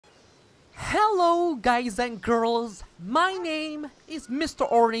Hello guys and girls, my name is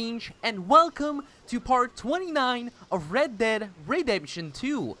Mr.Orange and welcome to part 29 of Red Dead Redemption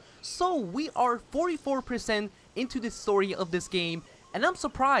 2. So we are 44% into the story of this game and I'm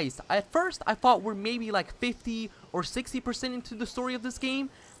surprised. At first I thought we're maybe like 50 or 60% into the story of this game,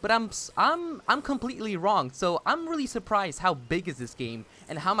 but I'm completely wrong. So I'm really surprised how big is this game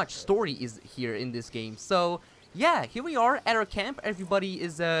and how much story is here in this game. So yeah, here we are at our camp. Everybody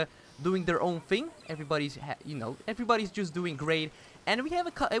is doing their own thing. Everybody's everybody's just doing great, and we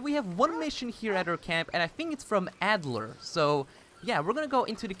have one mission here at our camp, and I think it's from Adler. So yeah, we're gonna go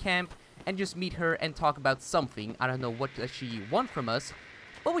into the camp and just meet her and talk about something. I don't know what does she want from us,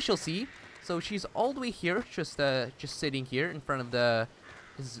 but we shall see. So she's all the way here, just sitting here in front of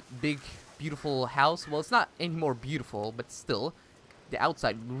this big beautiful house. Well, it's not any more beautiful, but still the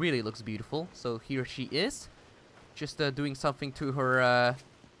outside really looks beautiful. So here she is, just doing something to her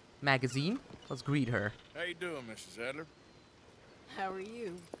magazine. Let's greet her. How you doing, Mrs. Adler? How are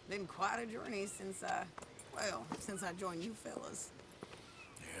you? Been quite a journey since I joined you fellas.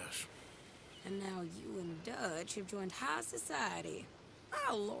 Yes. And now you and Dutch have joined high society.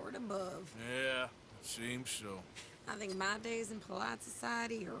 Oh, Lord above. Yeah, it seems so. I think my days in polite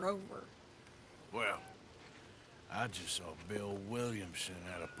society are over. Well, I just saw Bill Williamson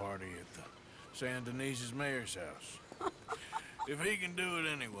at a party at the San Denise's mayor's house. If he can do it,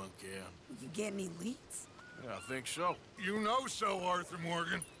 anyone can. You get any leads? Yeah, I think so. You know so, Arthur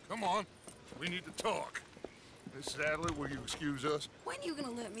Morgan. Come on, we need to talk. Miss Adler, will you excuse us? When you gonna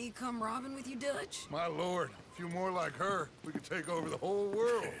let me come robbing with you, Dutch? My lord, a few more like her, we could take over the whole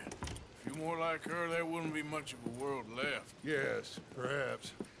world. A few more like her, there wouldn't be much of a world left. Yes,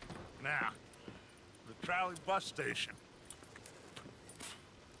 perhaps. Now, the trolley bus station.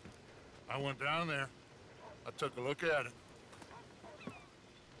 I went down there. I took a look at it.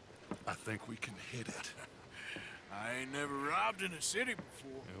 I think we can hit it. I ain't never robbed in a city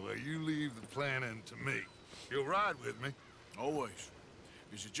before. Well, you leave the planning to me. You'll ride with me? Always.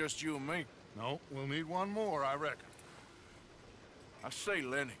 Is it just you and me? No, we'll need one more, I reckon. I say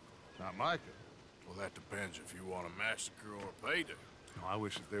Lenny. Not Micah. Well, that depends if you want a massacre or a payday. No, I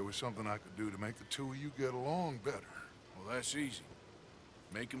wish that there was something I could do to make the two of you get along better. Well, that's easy.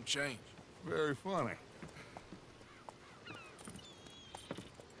 Make them change. Very funny.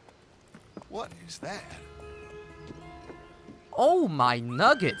 What is that? Oh my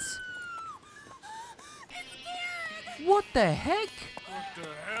nuggets! What the heck? What the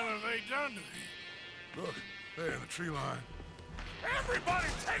hell have they done to him? Look, there in the tree line. Everybody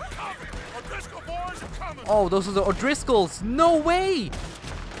take cover! O'Driscoll boys are coming! Oh, those are the O'Driscolls! No way!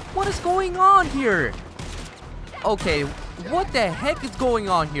 What is going on here? Okay, what the heck is going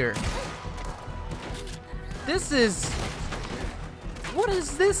on here? This is... What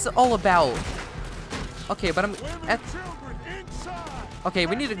is this all about? Okay, but I'm at... Okay,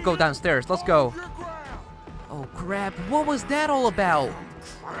 we need to go downstairs. Let's go. Oh crap, what was that all about?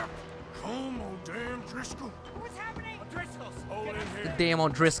 Come on, damn Driscoll. What's happening? O'Driscolls. The damn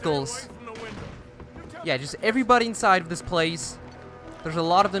O'Driscolls. Yeah, just everybody inside of this place. There's a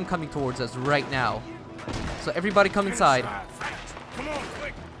lot of them coming towards us right now. So everybody come inside. Come on,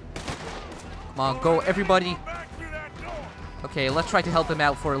 quick. Come on, go everybody. Okay, let's try to help them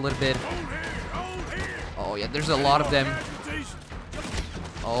out for a little bit. Oh yeah, there's a lot of them.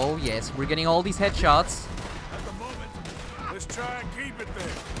 Oh yes, we're getting all these headshots. Let's try and keep it there.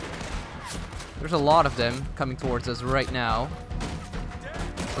 There's a lot of them coming towards us right now.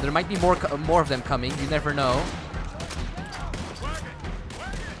 But there might be more of them coming. You never know.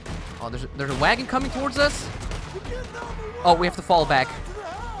 Oh, there's a wagon coming towards us. Oh, we have to fall back.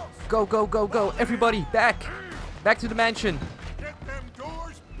 Go, go, go, go! Everybody, back! Back to the mansion. Get them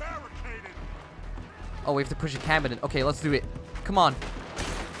doors barricaded! Oh, we have to push a cabinet. Okay, let's do it. Come on.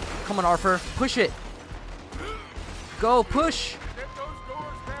 Come on, Arthur. Push it. Go, push. Get those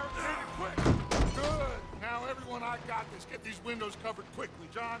doors barricaded quick! Good! Now everyone, I got this. Get these windows covered quickly.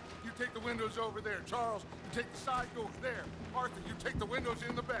 John, you take the windows over there. Charles, you take the side door there. Arthur, you take the windows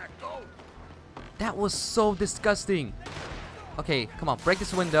in the back. Go! That was so disgusting. Okay, come on. Break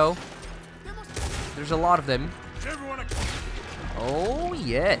this window. There's a lot of them. Oh,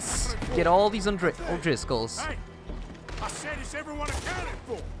 yes. Get all these O'Driscolls. Hey, I said, is everyone accounted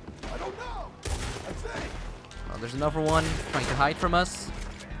for? I don't know. I think. Oh, there's another one trying to hide from us.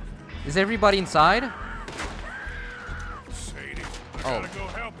 Is everybody inside? Sadie, I Oh. gotta go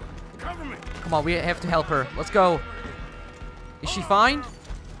help her. Cover me. Come on, we have to help her. Let's go. Is she fine?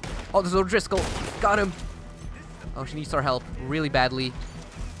 Oh, there's O'Driscoll. Got him. Oh, she needs our help really badly.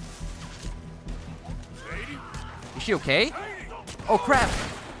 Sadie? Is she okay? Oh, crap.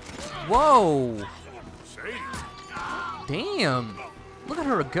 Whoa! Sadie. Damn! Look at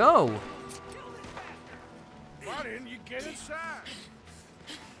her go! Why didn't you get inside?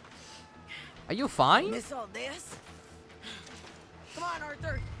 Are you fine? Miss all this? Come on,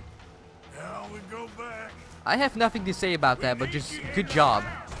 Arthur. Now we go back. I have nothing to say about that, but just good job.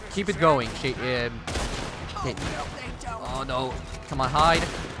 Keep it going. Okay. Oh no! Come on, hide.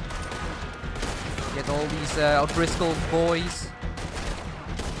 Get all these O'Driscoll boys.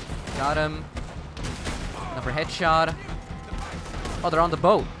 Got him. Another headshot. Oh, they're on the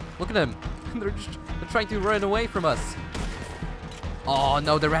boat. Look at them. they're trying to run away from us. Oh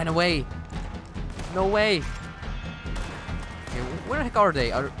no, they ran away. No way. Okay, where the heck are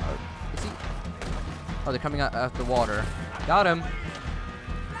they? Is he? Oh, they're coming out of the water. Got him.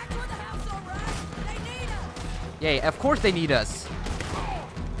 Yay, of course they need us.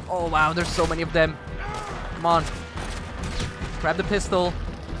 Oh wow, there's so many of them. Come on. Grab the pistol.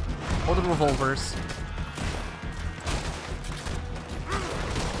 Or the revolvers.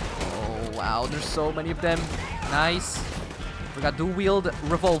 Oh wow, there's so many of them. Nice. We got dual-wield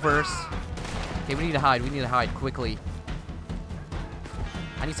revolvers. Okay, we need to hide. We need to hide quickly.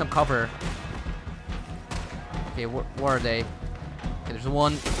 I need some cover. Okay, where are they? Okay, there's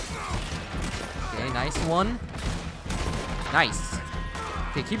one. Okay, nice one. Nice.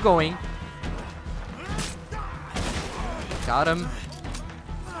 Okay, keep going. Got him.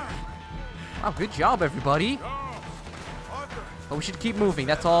 Oh, good job, everybody. But we should keep moving.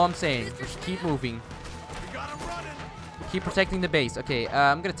 That's all I'm saying. We should keep moving. Keep protecting the base. Okay,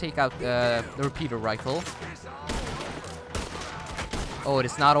 I'm gonna take out the repeater rifle. Oh,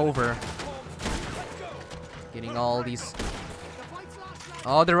 it's not over. Getting all these.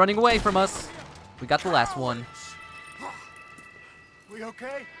 Oh, they're running away from us. We got the last one. We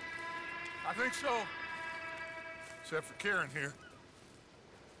okay? I think so. Except for Karen here.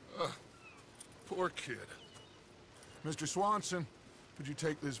 Poor kid. Mr. Swanson, could you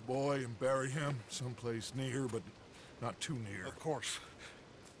take this boy and bury him someplace near, but not too near? Of course.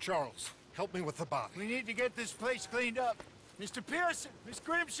 Charles, help me with the body. We need to get this place cleaned up. Mr. Pearson, Miss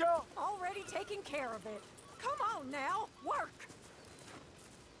Grimshaw. Already taking care of it. Come on now, work.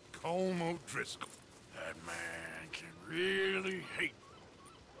 Colm O'Driscoll. That man can really hate.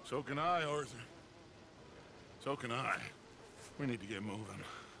 So can I, Arthur. So can I. We need to get moving.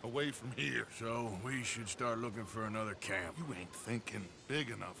 Away from here. So we should start looking for another camp. You ain't thinking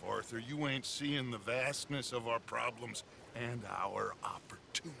big enough, Arthur. You ain't seeing the vastness of our problems and our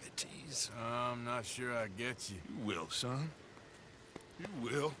opportunities. I'm not sure I get you. You will, son. You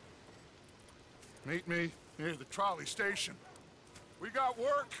will. Meet me near the trolley station. We got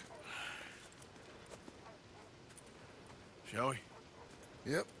work. Shall we?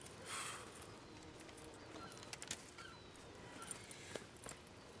 Yep.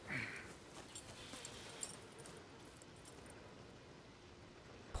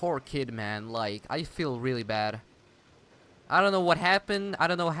 Poor kid, man. Like, I feel really bad. I don't know what happened. I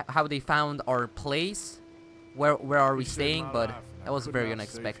don't know how they found our place. Where are we staying? But that was very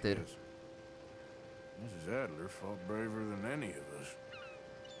unexpected. Mrs. Adler fought braver than any of us.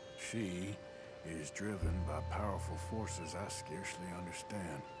 She is driven by powerful forces I scarcely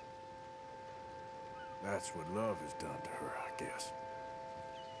understand. That's what love has done to her, I guess.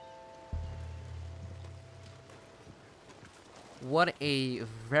 What a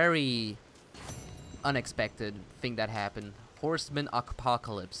very unexpected thing that happened. Horseman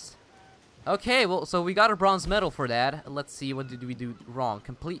apocalypse. Okay, well, so we got a bronze medal for that. Let's see, what did we do wrong?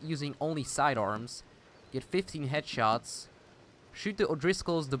 Complete using only sidearms. Get 15 headshots. Shoot the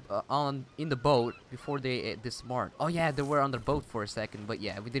O'Driscolls in the boat before they disarmed. Oh yeah, they were on the boat for a second, but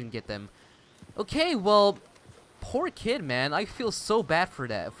yeah, we didn't get them. Okay, well, poor kid, man. I feel so bad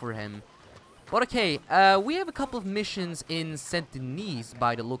for him. But okay, we have a couple of missions in Saint Denis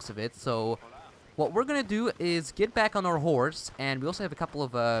by the looks of it, so what we're gonna do is get back on our horse, and we also have a couple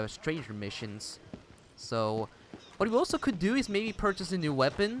of stranger missions. So what we also could do is maybe purchase a new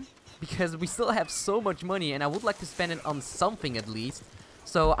weapon, because we still have so much money and I would like to spend it on something at least.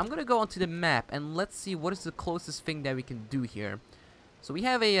 So I'm gonna go onto the map and let's see what is the closest thing that we can do here. So we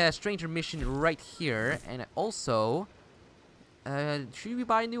have a stranger mission right here, and also should we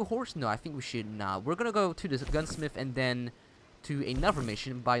buy a new horse? No, I think we should not. We're gonna go to the gunsmith and then to another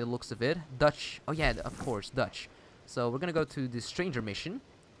mission by the looks of it. Dutch. Oh yeah, of course, Dutch. So we're gonna go to the stranger mission.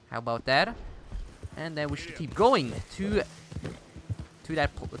 How about that? And then we should keep going to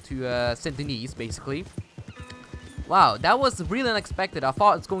Saint Denis, basically. Wow, that was really unexpected. I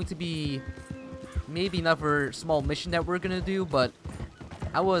thought it's going to be maybe another small mission that we're gonna do, but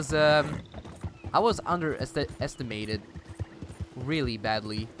I was underestimated really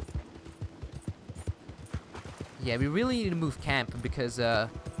badly. Yeah, we really need to move camp because now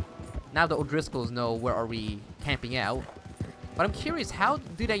the O'Driscolls know where are we camping out. But I'm curious, how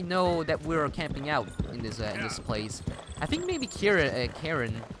do they know that we're camping out in this place? I think maybe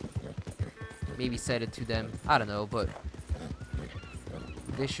Karen maybe said it to them. I don't know, but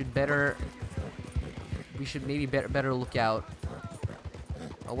they should better. We should maybe better look out.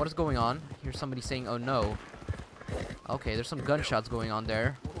 Oh, what is going on? I hear somebody saying, "Oh no." Okay, there's some gunshots going on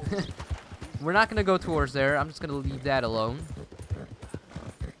there. We're not gonna go towards there. I'm just gonna leave that alone.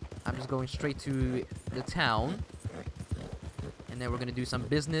 I'm just going straight to the town. And then we're gonna do some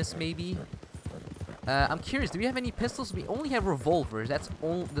business, maybe. I'm curious, do we have any pistols? We only have revolvers. That's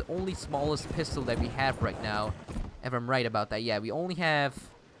the only smallest pistol that we have right now. If I'm right about that. Yeah, we only have...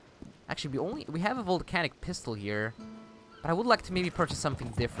 Actually, we have a volcanic pistol here. But I would like to maybe purchase something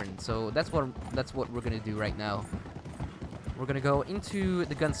different. So that's what we're gonna do right now. We're gonna go into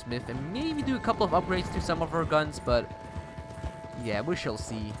the gunsmith and maybe do a couple of upgrades to some of our guns, but yeah, we shall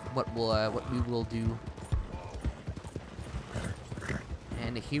see what we will do.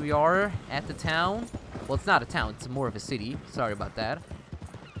 And here we are at the town. Well, it's not a town; it's more of a city. Sorry about that.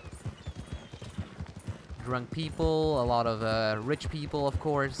 Drunk people, a lot of rich people, of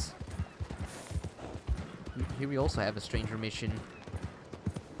course. Here we also have a stranger mission,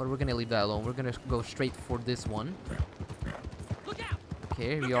 but we're gonna leave that alone. We're gonna go straight for this one.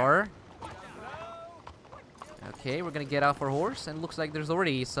 Okay, here we are. Okay, we're gonna get off our horse, and looks like there's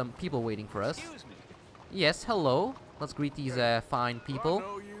already some people waiting for us. Excuse me. Yes, hello. Let's greet these fine people. I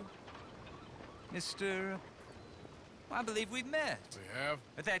know you. Mr. I believe we've met. We have?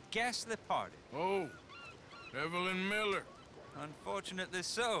 At that ghastly party. Oh, Evelyn Miller. Unfortunately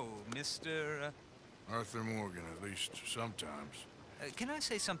so, Mr. Arthur Morgan, at least sometimes. Can I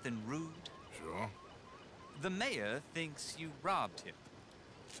say something rude? Sure. The mayor thinks you robbed him.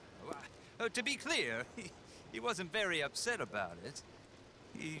 To be clear, he wasn't very upset about it.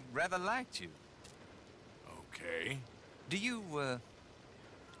 He rather liked you. Okay. Do you, well,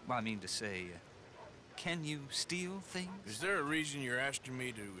 I mean to say, can you steal things? Is there a reason you're asking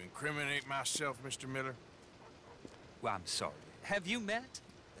me to incriminate myself, Mr. Miller? Well, I'm sorry. Have you met?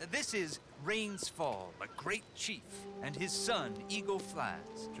 This is Rains Fall, a great chief, and his son, Eagle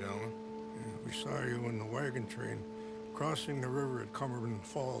Flies. Gentlemen? Yeah, we saw you in the wagon train crossing the river at Cumberland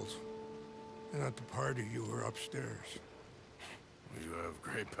Falls. And at the party, you were upstairs. You have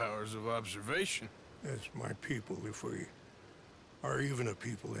great powers of observation. It's my people, if we are even a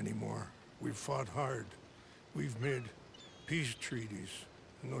people anymore. We've fought hard. We've made peace treaties,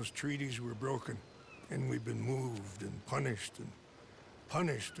 and those treaties were broken. And we've been moved and punished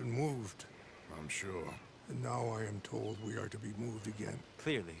and moved. I'm sure. And now I am told we are to be moved again.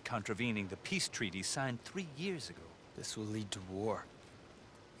 Clearly contravening the peace treaty signed 3 years ago. This will lead to war.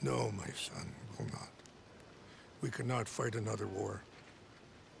 No, my son, it will not. We cannot fight another war.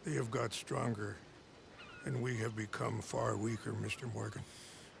 They have got stronger, and we have become far weaker, Mr. Morgan.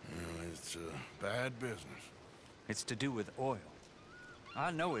 Well, it's bad business. It's to do with oil.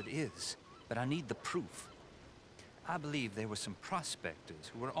 I know it is, but I need the proof. I believe there were some prospectors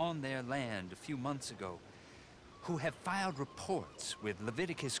who were on their land a few months ago who have filed reports with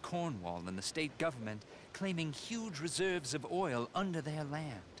Leviticus Cornwall and the state government claiming huge reserves of oil under their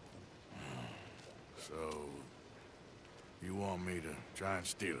land. So, you want me to try and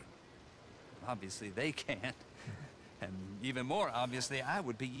steal it? Obviously they can't. And even more obviously, I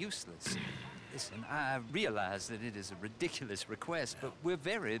would be useless. Listen, I realize that it is a ridiculous request, but we're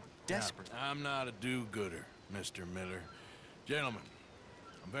very desperate. Now, I'm not a do-gooder, Mr. Miller. Gentlemen,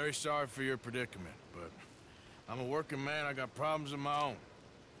 I'm very sorry for your predicament, but I'm a working man. I got problems of my own.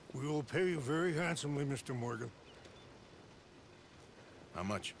 We will pay you very handsomely, Mr. Morgan. How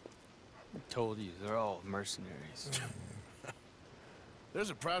much? I told you, they're all mercenaries. There's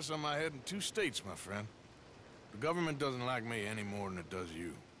a price on my head in 2 states, my friend. The government doesn't like me any more than it does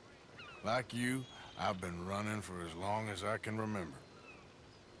you. Like you, I've been running for as long as I can remember.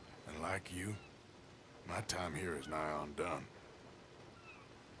 And like you, my time here is nigh on done.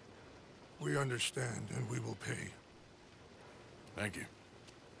 We understand, and we will pay. Thank you.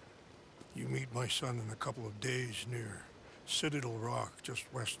 You meet my son in a couple of days near Citadel Rock, just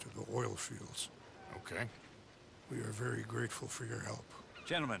west of the oil fields. Okay. We are very grateful for your help.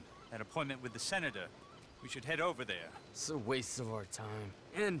 Gentlemen, an appointment with the senator. We should head over there. It's a waste of our time.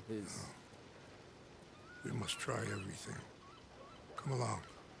 And his. We must try everything. Come along.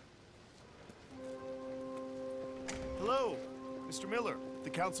 Hello, Mr. Miller. The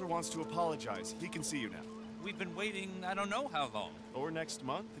counselor wants to apologize. He can see you now. We've been waiting I don't know how long. Or next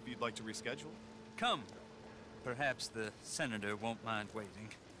month, if you'd like to reschedule. Come. Perhaps the senator won't mind waiting.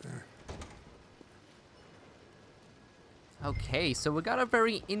 Okay, so we got a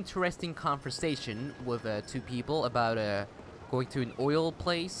very interesting conversation with two people about going to an oil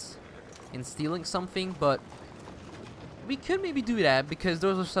place and stealing something, but we could maybe do that because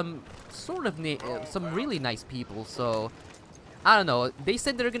those are some sort of some really nice people. So I don't know. They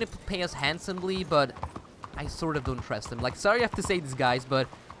said they're gonna pay us handsomely, but I sort of don't trust them. Like, sorry I have to say this, guys, but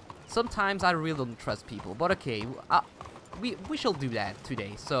sometimes I really don't trust people. But okay, we shall do that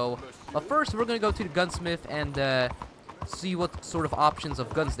today. So, but first we're gonna go to the gunsmith and see what sort of options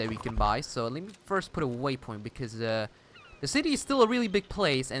of guns that we can buy. So let me first put a waypoint because the city is still a really big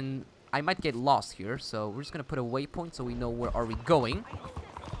place and I might get lost here. So we're just gonna put a waypoint so we know where are we going,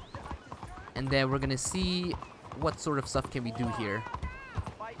 and then we're gonna see what sort of stuff can we do here.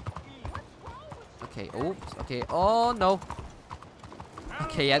 Okay, oops, okay, oh no.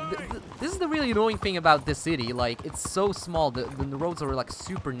 Okay, yeah, this is the really annoying thing about this city. Like, it's so small, the roads are like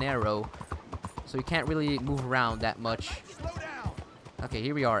super narrow, so you can't really move around that much. Okay,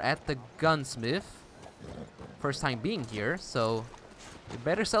 here we are at the gunsmith. First time being here, so we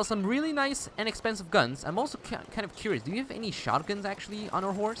better sell some really nice and expensive guns. I'm also kind of curious, do you have any shotguns actually on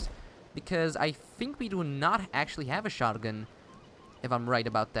our horse? Because I think we do not actually have a shotgun, if I'm right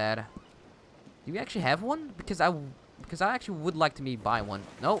about that. Do we actually have one? Because I actually would like to maybe buy one.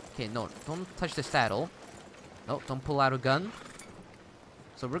 No, okay, no, don't touch the saddle. No, don't pull out a gun.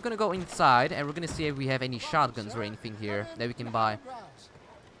 So we're gonna go inside and we're gonna see if we have any shotguns or anything here that we can buy.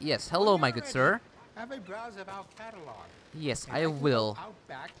 Yes, hello, my good sir. Have a browse of our catalog. Yes, I will. Out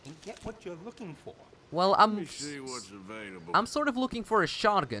back and get what you're looking for. Well, Let me see what's available. I'm sort of looking for a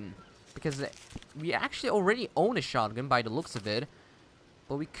shotgun because we actually already own a shotgun by the looks of it.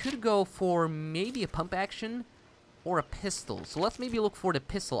 But we could go for maybe a pump action or a pistol. So let's maybe look for the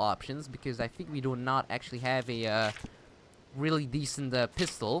pistol options because I think we do not actually have a really decent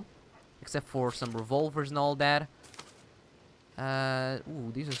pistol, except for some revolvers and all that.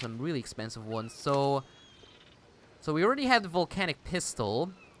 Ooh, these are some really expensive ones. So we already have the volcanic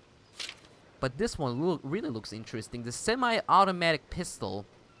pistol, but this one really looks interesting. The semi-automatic pistol.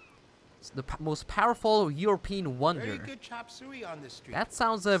 It's the most powerful European wonder. Very good chop suey on the street. That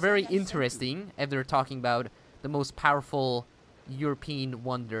sounds very interesting if they're talking about the most powerful European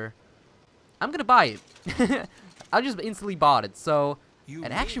wonder. I'm gonna buy it. I just instantly bought it. So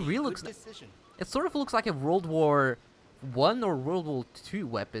it actually really looks. It sort of looks like a World War I or World War II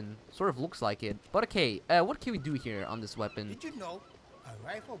weapon. Sort of looks like it. But okay, what can we do here on this weapon? Did you know a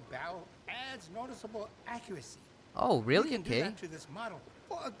rifle barrel adds noticeable accuracy? Oh, really? You can Okay. do that to this model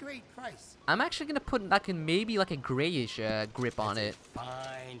for a great price. I'm actually gonna put like maybe like a grayish grip on it.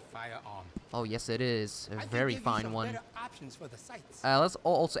 Fine firearm. Oh yes, it is a I can very give you fine some one. better options for the sights. Let's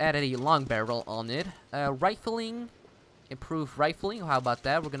also add a long barrel on it. Rifling, improve rifling. How about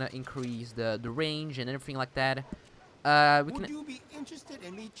that? We're gonna increase the range and everything like that. Would you be interested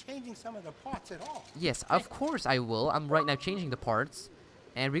in me changing some of the parts at all? Yes, of course I will. I'm right now changing the parts,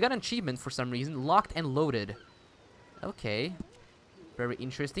 and we got an achievement for some reason. Locked and loaded. Okay, very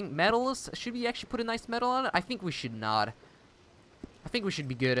interesting. Medals. Should we actually put a nice medal on it? I think we should not. I think we should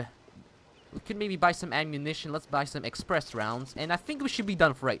be good. We could maybe buy some ammunition. Let's buy some express rounds. And I think we should be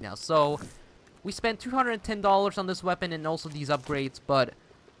done for right now. So, we spent $210 on this weapon and also these upgrades. But,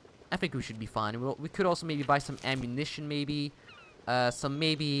 I think we should be fine. We could also maybe buy some ammunition maybe.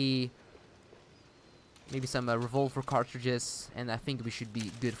 Maybe some revolver cartridges. And I think we should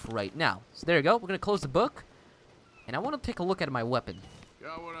be good for right now. So, there you go. We're going to close the book. And I want to take a look at my weapon.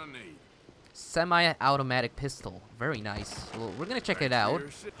 Got what I need. Semi-automatic pistol. Very nice. Well, we're going to check it out.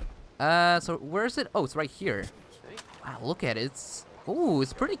 So where is it? Oh, it's right here. Wow, look at it. Ooh,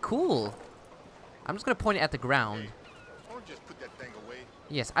 it's pretty cool. I'm just gonna point it at the ground. Don't just put that thing away.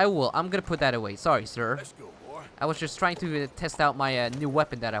 Yes, I will. I'm gonna put that away. Sorry, sir. Let's go, boy. I was just trying to test out my new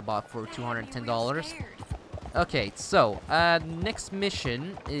weapon that I bought for $210. Okay, so next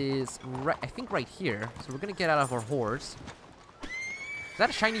mission is I think right here. So we're gonna get out of our horse. Is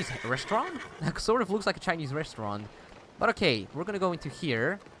that a Chinese restaurant? That sort of looks like a Chinese restaurant. But okay, we're gonna go into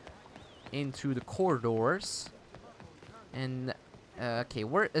here. Into the corridors. And, okay,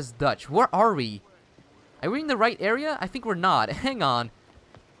 where is Dutch? Where are we? Are we in the right area? I think we're not. Hang on.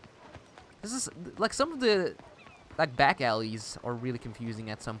 This is, like, some of the, like, back alleys are really confusing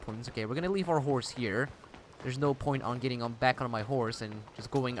at some points. Okay, we're gonna leave our horse here. There's no point on getting back on my horse and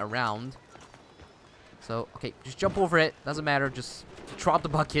just going around. So, okay, just jump over it. Doesn't matter, just drop the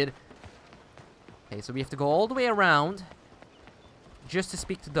bucket. Okay, so we have to go all the way around. Just to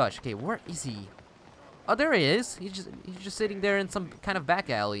speak to Dutch. Okay, where is he? Oh, there he is. He's just sitting there in some kind of back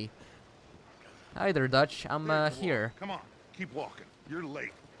alley. Hi there, Dutch. I'm here. Come on, keep walking. You're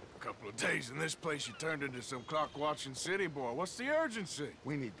late. Couple of days in this place, you turned into some clock-watching city boy. What's the urgency?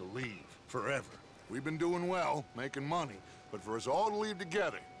 We need to leave. Forever. We've been doing well, making money. But for us all to leave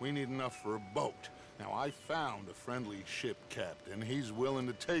together, we need enough for a boat. Now, I found a friendly ship captain. He's willing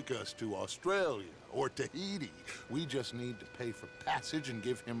to take us to Australia or Tahiti. We just need to pay for passage and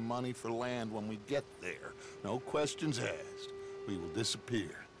give him money for land when we get there. No questions asked. We will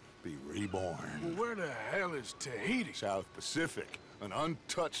disappear, be reborn. Well, where the hell is Tahiti? South Pacific, an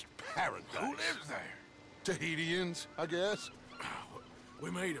untouched paradise. Who lives there? Tahitians, I guess. We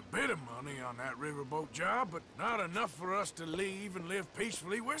made a bit of money on that riverboat job, but not enough for us to leave and live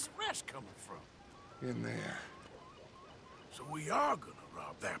peacefully. Where's the rest coming from? In there. So we are gonna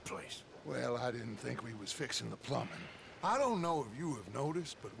rob that place. Well, I didn't think we was fixing the plumbing. I don't know if you have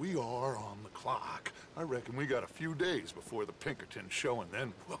noticed, but we are on the clock. I reckon we got a few days before the Pinkerton show, and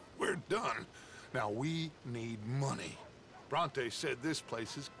then, well, we're done. Now, we need money. Bronte said this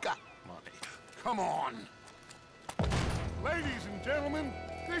place has got money. Come on. Ladies and gentlemen,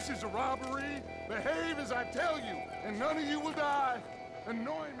 this is a robbery. Behave as I tell you, and none of you will die.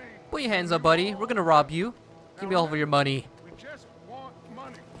 Annoy me. Put your hands up, buddy. We're gonna rob you. Give me all of your money. We just want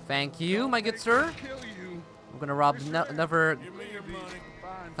money. Thank you, my good sir. Kill you. We're gonna rob another. Give me your money.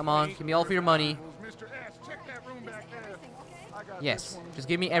 Come on, give me all of your money. Mr. S, check that room back there. I got Yes, this one. just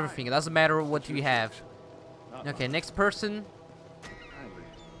give me everything. It doesn't matter what you have. Okay, next person.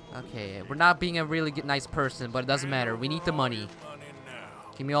 Okay, we're not being a really good, nice person, but it doesn't matter. We need the money. Money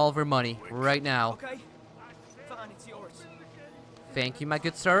now. Give me all of your money right now. Okay. Fine, it's yours. Thank you, my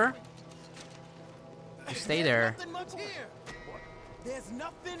good sir. Just stay there. Nothing much here. There's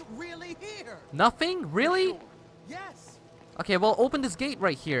nothing really here. Nothing? Really? Yes. Okay, well, open this gate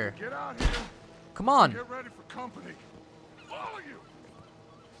right here. Get out here. Come on. Get ready for company. All of you.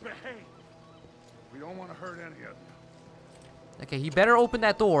 Behave. We don't want to hurt any of you. Okay, he better open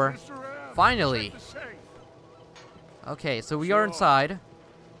that door. Mr. M, Finally. check the safe. Okay, so we are inside.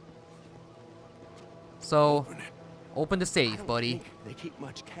 So, open the safe, buddy. They keep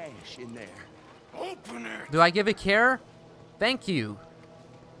much cash in there. Open it. Do I give it care? Thank you,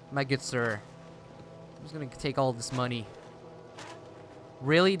 my good sir. I'm just gonna take all this money.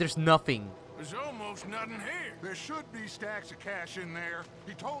 Really? There's nothing. There's almost nothing here. There should be stacks of cash in there.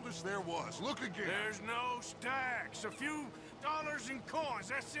 He told us there was. Look again. There's no stacks. A few dollars in coins.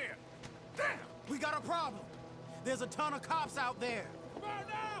 That's it. Damn, we got a problem. There's a ton of cops out there.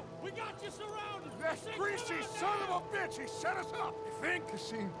 Now, we got you surrounded. That greasy son of a bitch. He set us up. You think? This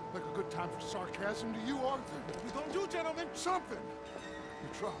seemed like a good time for sarcasm to you, Arthur. What we gonna do, gentlemen? Something. You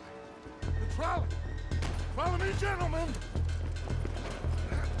try. The trolley. Follow me, gentlemen.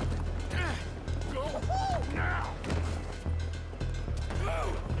 Go now.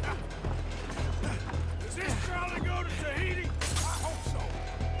 Go. Does this trolley go to Tahiti? I hope so.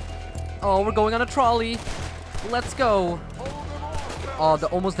 Oh, we're going on a trolley. Let's go. Oh,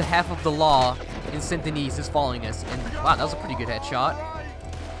 almost the half of the law in Saint Denis is following us. And wow, that was a pretty good headshot.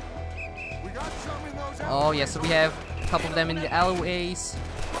 Oh, yeah, so we have a couple of them in the alleyways.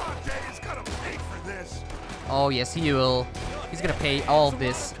 Oh, yes, he will. He's gonna pay all of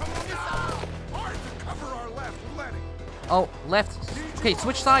this. Oh, left. Okay,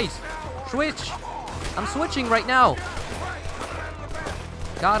 switch sides. Switch. I'm switching right now.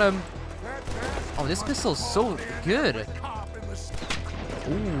 Got him. Oh, this pistol is so good.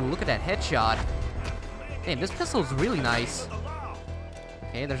 Ooh, look at that headshot. Damn, this pistol is really nice.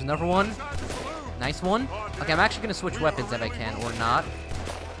 Okay, there's another one. Nice one. Okay, I'm actually gonna switch weapons if I can, or not.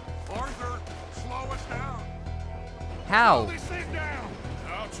 Arthur, slow us down. How? Slow this thing down.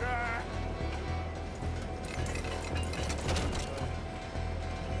 I'll try.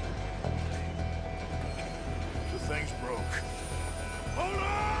 The thing's broke. Hold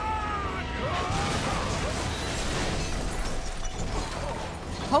on!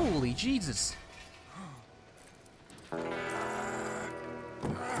 Holy Jesus.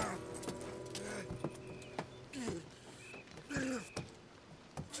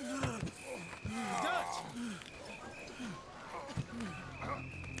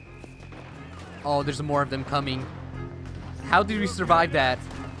 Oh, there's more of them coming. How did we survive that?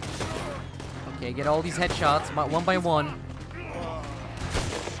 Okay, get all these headshots one by one.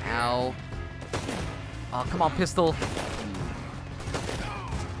 Ow. Oh, come on, pistol.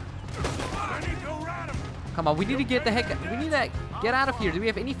 Come on, we need to get the heck. We need to get out of here. Do we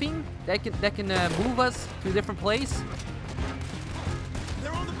have anything that can move us to a different place?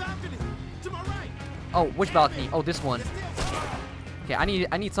 They're on the balcony. To my right. Oh, which balcony? Oh, this one. Okay, I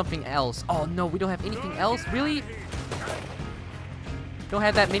need something else. Oh no, we don't have anything else. Really? Don't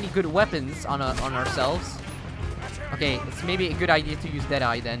have that many good weapons on ourselves. Okay, it's maybe a good idea to use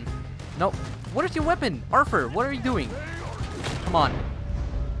Deadeye then. No. What is your weapon? Arthur, what are you doing? Come on.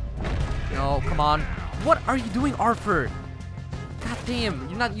 No, come on. What are you doing, Arthur? God damn,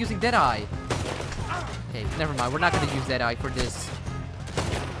 you're not using Deadeye. Okay, never mind. We're not gonna use Deadeye for this.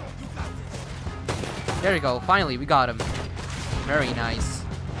 There you go. Finally, we got him. Very nice.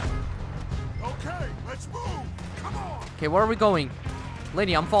 Okay, let's move. Come on. Okay, where are we going?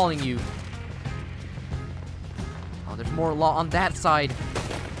 Lady, I'm following you. Oh, there's more law on that side.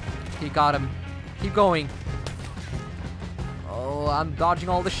 Okay, got him. Keep going. Oh, I'm dodging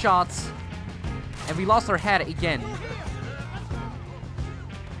all the shots. And we lost our head again.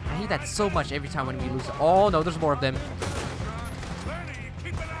 I hate that so much every time when we lose. Oh, no, there's more of them.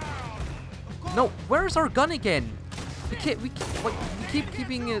 No, where's our gun again? We keep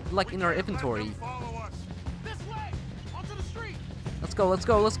keeping it like in our inventory. Let's go, let's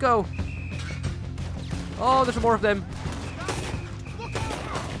go, let's go. Oh, there's more of them.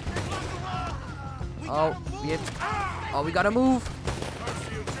 Oh, we gotta move.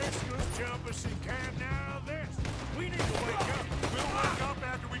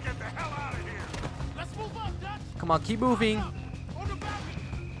 Come on, keep moving.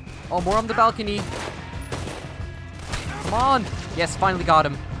 Oh, more on the balcony. Come on. Yes, finally got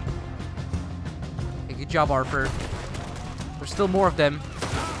him. Okay, good job, Arthur. There's still more of them.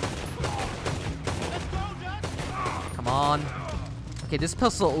 Come on. Okay, this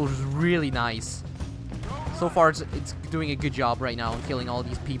pistol is really nice. So far, it's doing a good job right now in killing all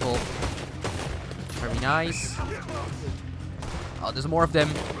these people. Very nice. Oh, there's more of them.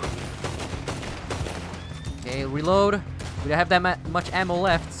 Okay, reload. We don't have that much ammo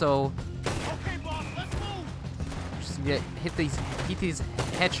left, so just hit these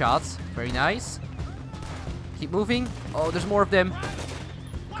headshots. Very nice. Keep moving. Oh, there's more of them.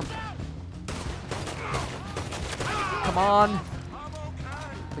 Come on.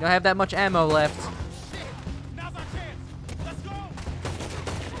 We don't have that much ammo left.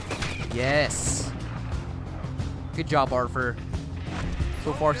 Yes. Good job, Arthur.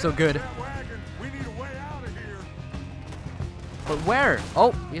 So far, so good. But where?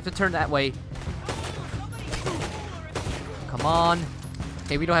 Oh, we have to turn that way. Come on.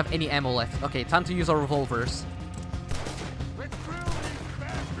 Okay, we don't have any ammo left. Okay, time to use our revolvers.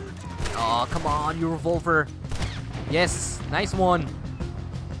 Oh, come on, your revolver. Yes, nice one.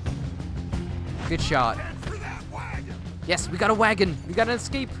 Good shot. Yes, we got a wagon. We got an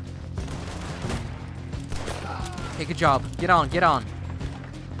escape. Okay, good job. Get on, get on.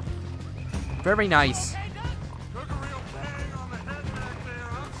 Very nice.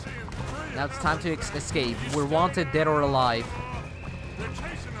 Now it's time to escape. We're wanted dead or alive.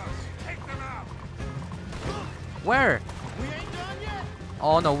 Where?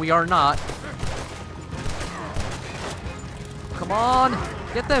 Oh no, we are not. Come on!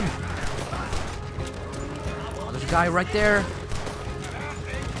 Get them! Oh, there's a guy right there.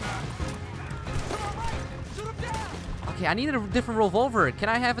 Okay, I need a different revolver. Can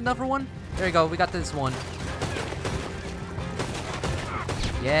I have another one? There you go, we got this one.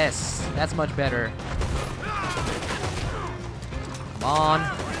 Yes, that's much better. Come on.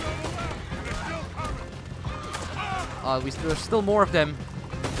 There's still more of them.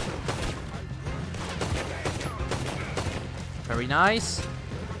 Very nice.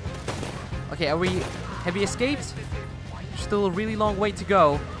 Okay, have we escaped? There's still a really long way to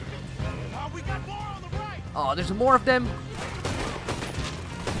go. Oh, there's more of them.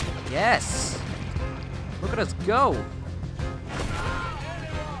 Yes. Look at us go.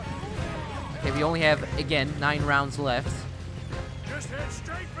 Okay, we only have, again, 9 rounds left. Just head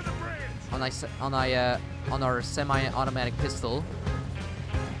straight for the bridge. On our semi-automatic pistol.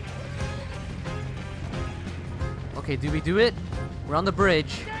 Okay, do we do it? We're on the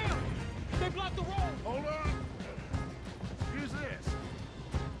bridge. They blocked the road. Hold on. Use this.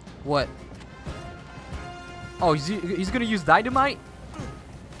 What? Oh, he's gonna use dynamite?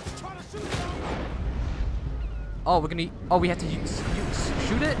 Oh, we have to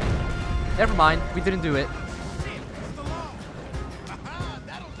shoot it? Never mind, we didn't do it.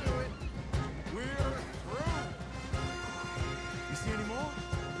 That'll do it. We're through. You see any more?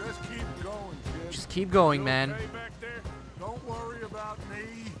 Just keep going, kid. Just keep going, man. Okay back there? Don't worry about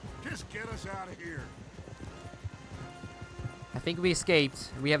me. Just get us out of here. I think we escaped.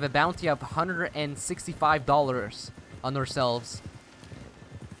 We have a bounty of $165 on ourselves.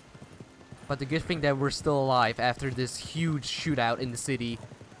 But the good thing that we're still alive after this huge shootout in the city.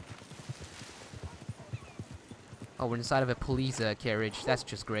 Oh, we're inside of a police carriage. That's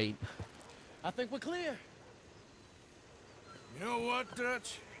just great. I think we're clear. You know what,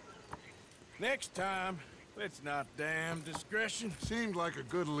 Dutch? Next time, It's not damn discretion. Seemed like a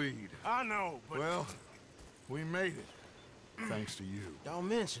good lead. I know, but... Well, we made it. Thanks to you. Don't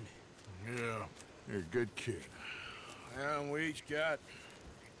mention it. Yeah. You're a good kid. And we each got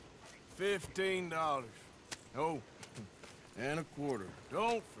 $15. Oh, and a quarter.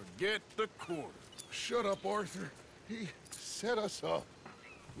 Don't forget the quarter. Shut up, Arthur. He set us up.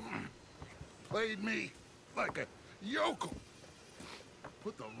 Played me like a yokel.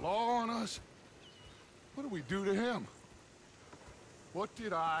 Put the law on us. What did we do to him? What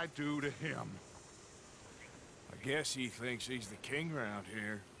did I do to him? I guess he thinks he's the king around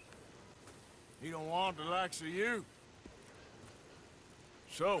here. He don't want the likes of you.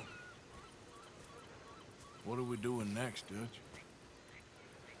 So, what are we doing next, Dutch?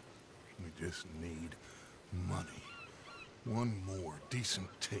 We just need money. One more decent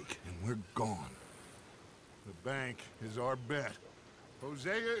take, and we're gone. The bank is our bet.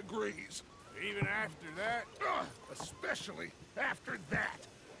 Hosea agrees. Even after that? Especially after that.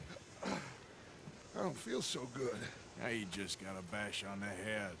 I don't feel so good. Now you just got a bash on the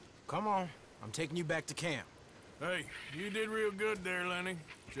head. Come on. I'm taking you back to camp. Hey, you did real good there, Lenny.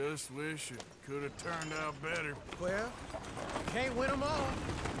 Just wish it could have turned out better. Well, can't win them all.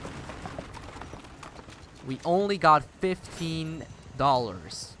 We only got $15.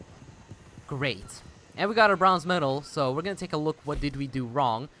 Great. And we got our bronze medal, so we're gonna take a look what did we do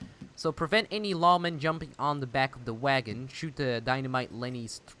wrong. So prevent any lawmen jumping on the back of the wagon. Shoot the dynamite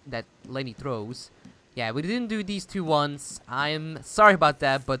that Lenny throws. Yeah, we didn't do these two once. I'm sorry about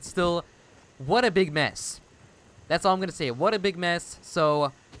that, but still, what a big mess. That's all I'm gonna say. What a big mess.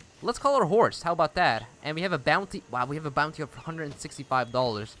 So let's call our horse. How about that? And we have a bounty. Wow, we have a bounty of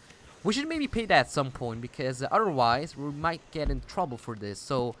 $165. We should maybe pay that at some point because otherwise we might get in trouble for this.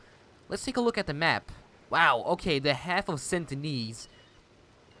 So let's take a look at the map. Wow. Okay, the half of Sentinese.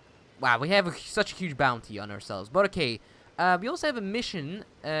 Wow, we have such a huge bounty on ourselves. But okay, we also have a mission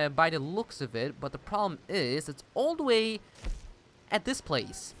by the looks of it. But the problem is it's all the way at this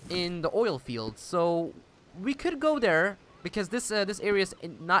place in the oil field. So we could go there because this area is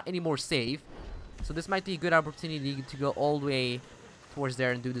not anymore safe. So this might be a good opportunity to go all the way towards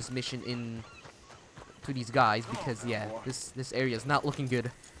there and do this mission to these guys. Because yeah, this area is not looking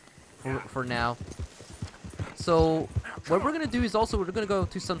good for now. So what we're gonna do is also we're gonna go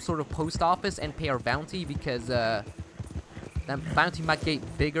to some sort of post office and pay our bounty because that bounty might get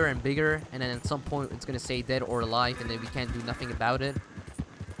bigger and bigger, and then at some point it's gonna say dead or alive, and then we can't do nothing about it.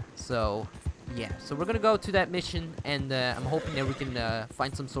 So yeah, so we're gonna go to that mission, and I'm hoping that we can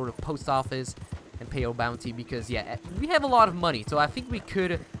find some sort of post office and pay our bounty because yeah, we have a lot of money, so I think we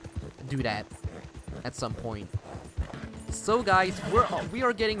could do that at some point. So guys, we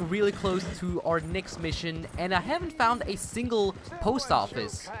are getting really close to our next mission, and I haven't found a single post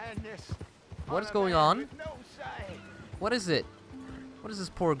office. What is going on? What is it? What does this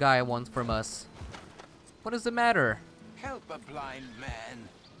poor guy want from us? What is the matter? Help a blind man.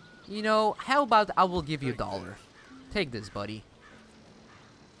 You know, how about I will give you $1. Take this, buddy.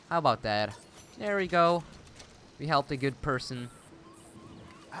 How about that? There we go. We helped a good person.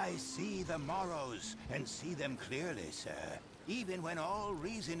 I see the morrows, and see them clearly, sir. Even when all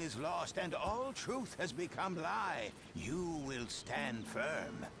reason is lost and all truth has become lie, you will stand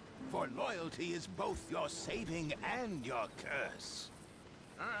firm. For loyalty is both your saving and your curse.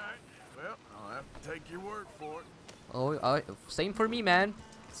 All right. Well, I'll have to take your word for it. Oh, same for me, man.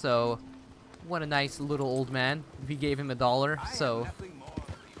 So, what a nice little old man. We gave him $1, so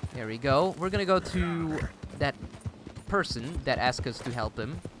there we go. We're gonna go to that person that asked us to help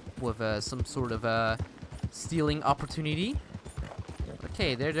him with some sort of stealing opportunity.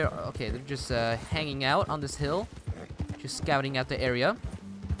 Okay, they're just hanging out on this hill, just scouting out the area,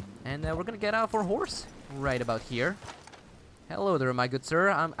 and we're gonna get out for a horse right about here. Hello there, my good sir.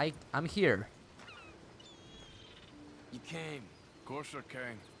 I'm here. You came. Of course I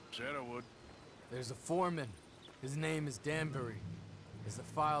came. Said I would. There's a foreman. His name is Danbury. There's the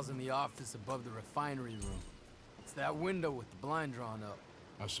files in the office above the refinery room. It's that window with the blind drawn up.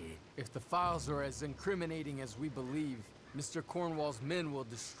 I see it. If the files are as incriminating as we believe, Mr. Cornwall's men will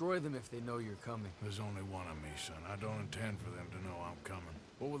destroy them if they know you're coming. There's only one of me, son. I don't intend for them to know I'm coming.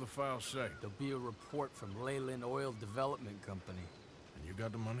 What will the files say? There'll be a report from Linde Oil Development Company. And you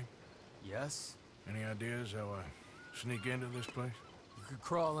got the money? Yes? Any ideas how I sneak into this place? You could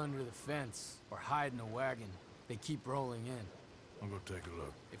crawl under the fence or hide in a wagon. They keep rolling in. I'll go take a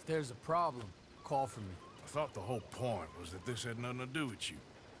look. If there's a problem, call for me. I thought the whole point was that this had nothing to do with you.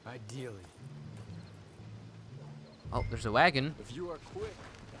 Ideally. Oh, there's a wagon. If you are quick,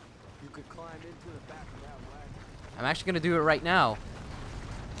 you could climb into the back of that wagon. I'm actually gonna do it right now.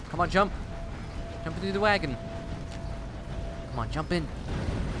 Come on, jump. Jump into the wagon. Come on, jump in.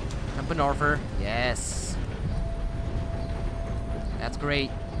 Jump in, Arthur. Yes. That's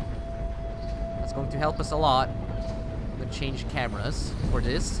great. That's going to help us a lot. I'm gonna change cameras for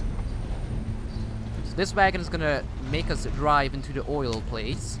this. So this wagon is gonna make us drive into the oil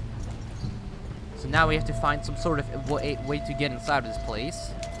place. So now we have to find some sort of way to get inside of this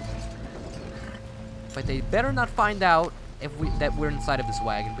place. But they better not find out if that we're inside of this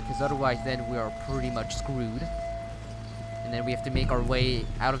wagon, because otherwise then we are pretty much screwed. And then we have to make our way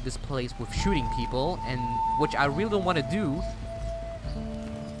out of this place with shooting people, and which I really don't want to do.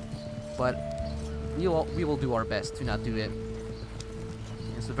 But we will do our best to not do it.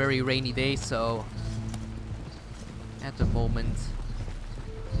 It's a very rainy day, so at the moment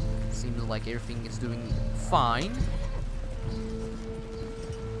it seems like everything is doing fine.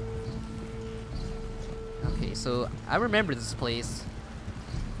 Okay, so I remember this place.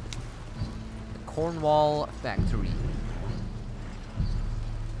 The Cornwall Factory.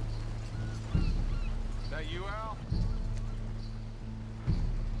 Is that you, Al?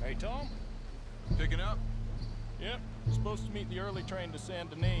 Hey, Tom? Picking up? Yep. Supposed to meet the early train to Saint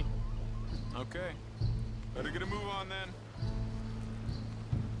Denis. Okay. Better get a move on then.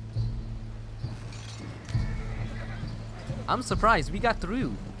 I'm surprised we got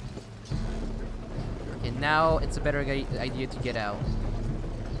through. Okay, now it's a better idea to get out.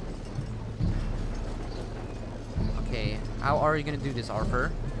 Okay, how are you gonna do this,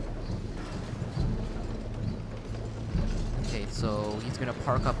 Arthur? Okay, so he's gonna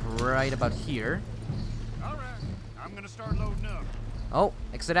park up right about here. All right, I'm gonna start loading up. Oh,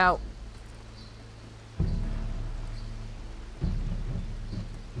 exit out.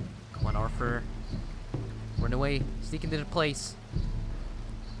 Come on, Arthur. Run away. Sneak into the place.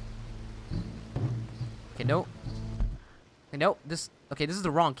 Okay, no. Okay, no. This is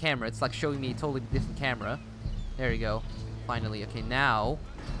the wrong camera. It's like showing me a totally different camera. There you go. Finally. Okay, now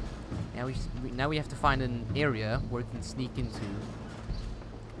we have to find an area where we can sneak into.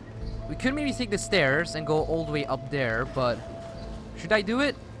 We could maybe take the stairs and go all the way up there, but should I do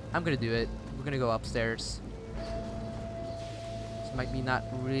it? I'm gonna do it. We're gonna go upstairs. This might be not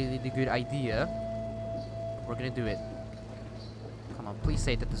really the good idea. We're gonna do it. Come on, please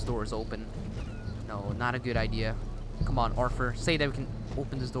say that this door is open. No, not a good idea. Come on, Arthur. Say that we can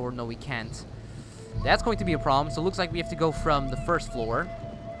open this door. No, we can't. That's going to be a problem. So it looks like we have to go from the first floor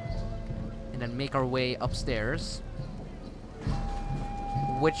and then make our way upstairs,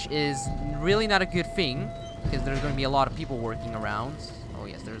 which is really not a good thing because there's going to be a lot of people working around. Oh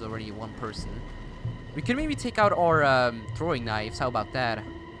yes, there's already one person. We could maybe take out our throwing knives. How about that?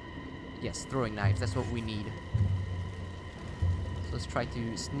 Yes, throwing knives. That's what we need. So let's try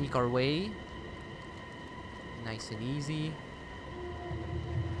to sneak our way. Nice and easy.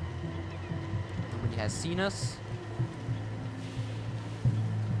 Nobody has seen us.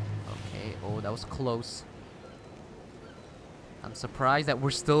 Okay, oh, that was close. I'm surprised that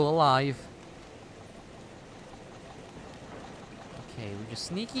we're still alive. Okay, we're just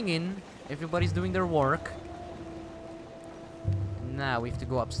sneaking in. Everybody's doing their work. Now we have to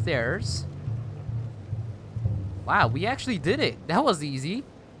go upstairs. Wow, we actually did it. That was easy.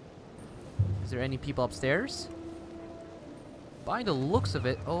 Is there any people upstairs? By the looks of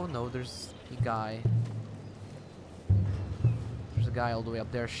it... Oh no, there's a guy. There's a guy all the way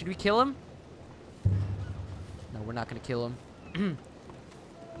up there. Should we kill him? No, we're not gonna kill him.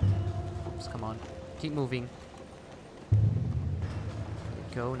 Oops, come on. Keep moving. There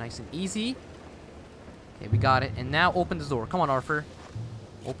we go, nice and easy. Okay, we got it. And now open this door. Come on, Arthur.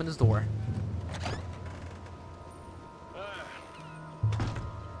 Open this door.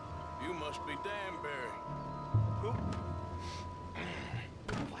 You must be Danbury. Who?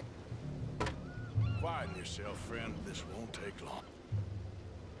 What? Quieten yourself, friend. This won't take long.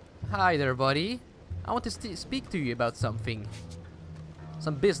 Hi there, buddy. I want to speak to you about something.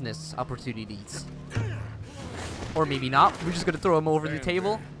 Some business opportunities. Or maybe not. We're just gonna throw him over the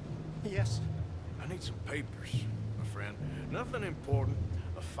table. Yes. I need some papers, my friend. Nothing important.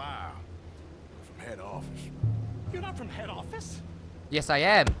 A file from head office. You're not from head office? Yes, I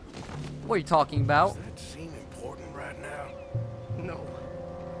am. What are you talking about? Does that seem important right now? No.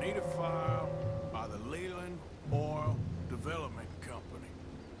 I need a file by the Linde Oil Development Company.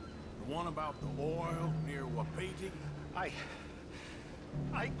 The one about the oil near Wapiti. I...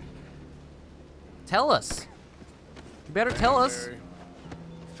 Tell us. You better tell us.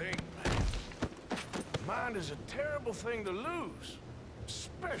 Think, man. Mind is a terrible thing to lose,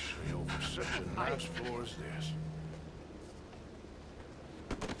 especially over such a nice floor as this.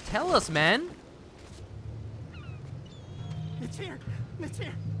 Tell us, man. It's here. It's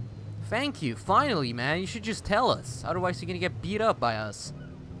here. Thank you. Finally, man. You should just tell us. Otherwise, you're gonna get beat up by us.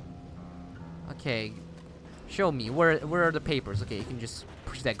 Okay. Show me. Where are the papers? Okay, you can just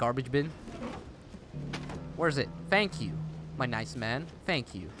push that garbage bin. Where is it? Thank you, my nice man.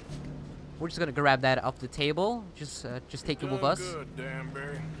 Thank you. We're just gonna grab that off the table. Just take it with us. Good,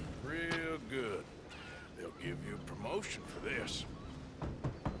 Danbury. Real good. They'll give you a promotion for this.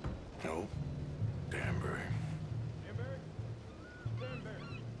 No, Danbury.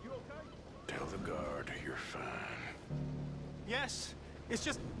 Danbury, you okay? Tell the guard you're fine. Yes, it's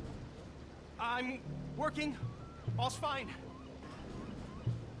just... I'm working. All's fine.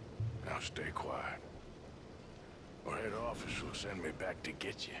 Now stay quiet. Or head office will send me back to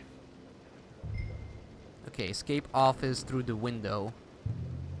get you. Okay, escape office through the window.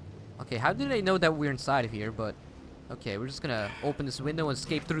 Okay, how do they know that we're inside of here? But okay, we're just gonna open this window and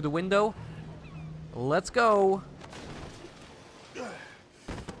escape through the window. Let's go. Hey,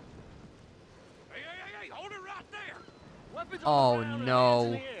 hold it right there. Weapons Oh on the ground and no. hands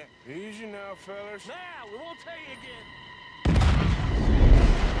in the air. Easy now, fellas. Now, we won't tell you again.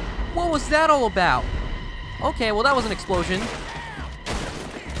 What was that all about? Okay, well that was an explosion.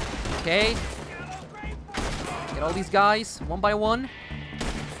 Okay. Get all these guys one by one.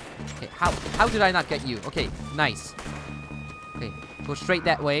 Okay, how did I not get you? Okay, nice. Okay, go straight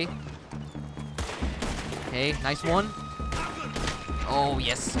that way. Okay, nice one. Oh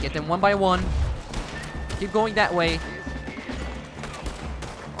yes, get them one by one. Keep going that way.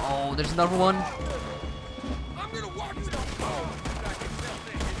 Oh, there's another one.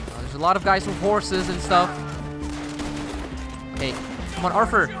 There's a lot of guys with horses and stuff. Okay, come on,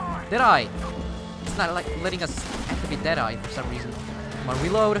 Arthur. Deadeye. It's not like letting us activate Deadeye for some reason. Come on,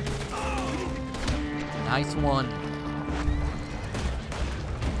 reload. Nice one.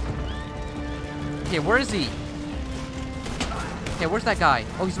 Okay, where is he? Okay, where's that guy?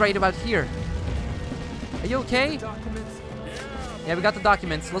 Oh, he's right about here. Are you okay? Yeah, we got the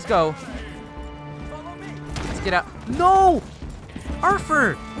documents. Let's go. Let's get out. No!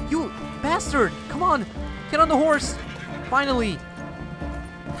 Arthur! You bastard! Come on! Get on the horse! Finally!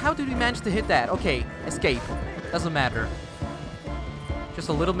 How did we manage to hit that? Okay, escape. Doesn't matter. Just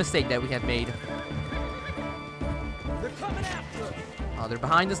a little mistake that we have made. Oh, they're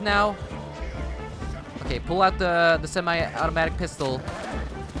behind us now. Okay, pull out the semi-automatic pistol.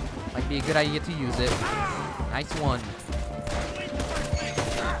 Might be a good idea to use it. Nice one.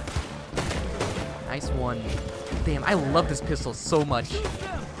 Nice one. Damn, I love this pistol so much.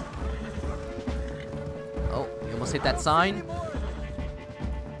 Oh, we almost hit that sign.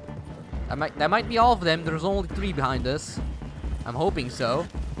 That might be all of them. There's only 3 behind us. I'm hoping so.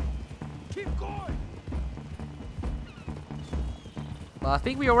 Well, I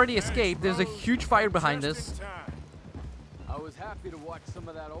think we already escaped. There's a huge fire behind us. I was happy to watch some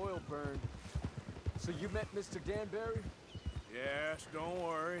of that oil burn. So you met Mr. Danbury? Yes, don't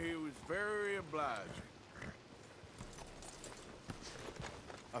worry. He was very obliging.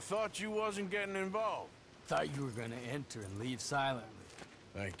 I thought you wasn't getting involved. Thought you were gonna enter and leave silently.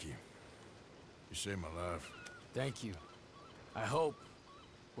 Thank you. You saved my life. Thank you. I hope.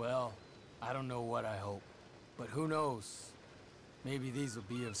 Well, I don't know what I hope. But who knows? Maybe these will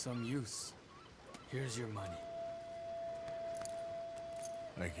be of some use. Here's your money.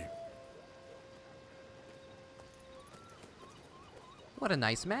 Thank you. What a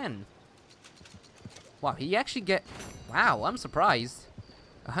nice man. Wow, he actually Wow, I'm surprised.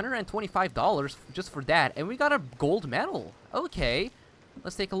 $125 just for that. And we got a gold medal. Okay.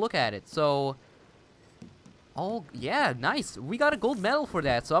 Let's take a look at it. So... Oh, yeah, nice. We got a gold medal for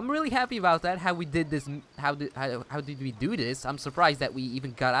that. So I'm really happy about that. How we did this. How did we do this? I'm surprised that we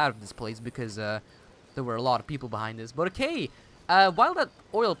even got out of this place because there were a lot of people behind us. But okay. While that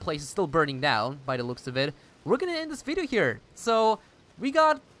oil place is still burning down, by the looks of it, we're gonna end this video here. So...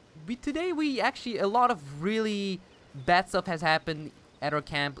 Today we actually, a lot of really bad stuff has happened at our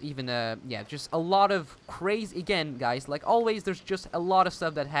camp, even, yeah, just a lot of crazy, again, guys, like always, there's just a lot of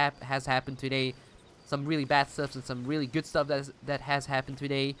stuff that has happened today, some really bad stuff and some really good stuff that has happened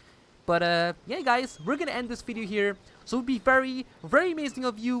today, but, yeah, guys, we're gonna end this video here, so it would be very, very amazing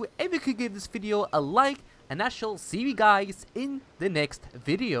of you if you could give this video a like, and I shall see you guys in the next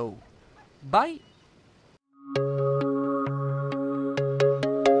video. Bye!